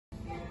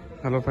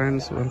Hello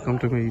friends, welcome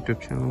to my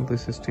YouTube channel.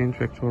 This is Change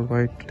Facts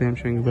Worldwide. Today I'm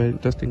showing you a very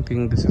interesting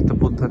thing. This is the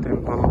Buddha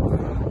temple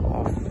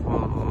of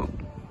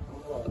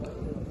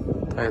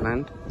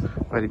Thailand.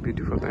 Very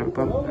beautiful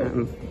temple,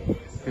 and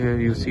here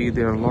you see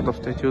there are a lot of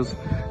statues,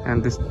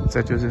 and this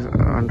statues is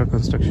under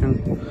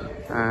construction.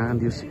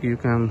 And you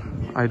can,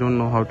 I don't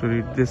know how to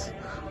read this,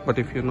 but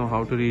if you know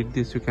how to read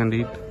this, you can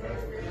read.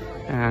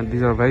 And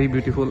these are very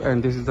beautiful,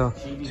 and this is the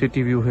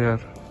city view here.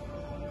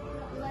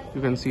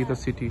 You can see the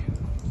city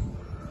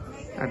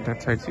at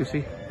that side. You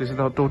see, this is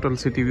the total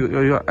city view.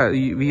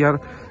 We are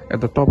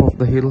at the top of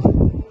the hill,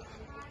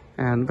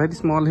 and very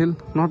small hill,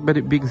 not very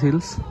big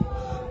hills,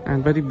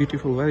 and very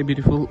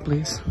beautiful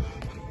place.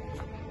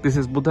 This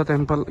is Buddha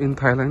temple in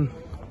Thailand.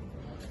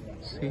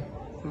 See,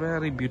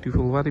 very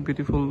beautiful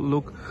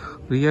look,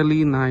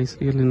 really nice.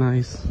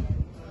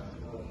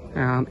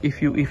 And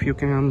if you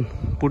can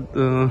put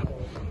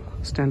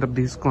stand up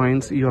these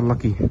coins, you are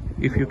lucky.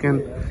 If you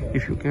can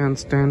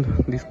stand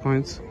these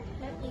coins,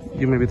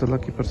 you may be the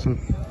lucky person.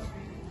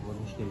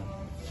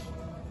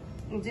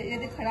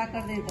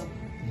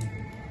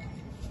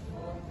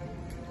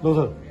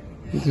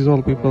 This is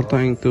all people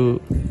trying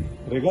to.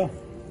 हो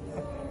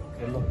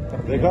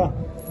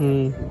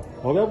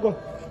गया आपका?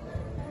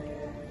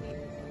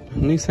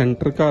 नहीं,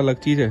 centre का अलग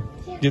चीज है.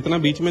 जितना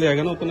बीच में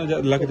जाएगा ना उतना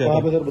लक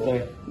जाएगा. सर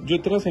बताएं. जो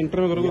इतना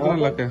सेंटर में करोगे उतना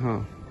लक है.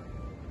 हाँ,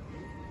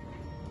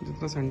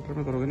 जितना सेंटर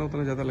में करोगे ना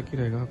उतना ज्यादा लकी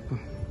रहेगा आपका.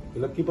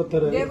 लकी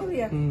पत्थर है.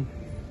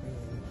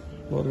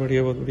 बहुत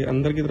बढ़िया.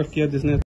 अंदर की तरफ किया जिसने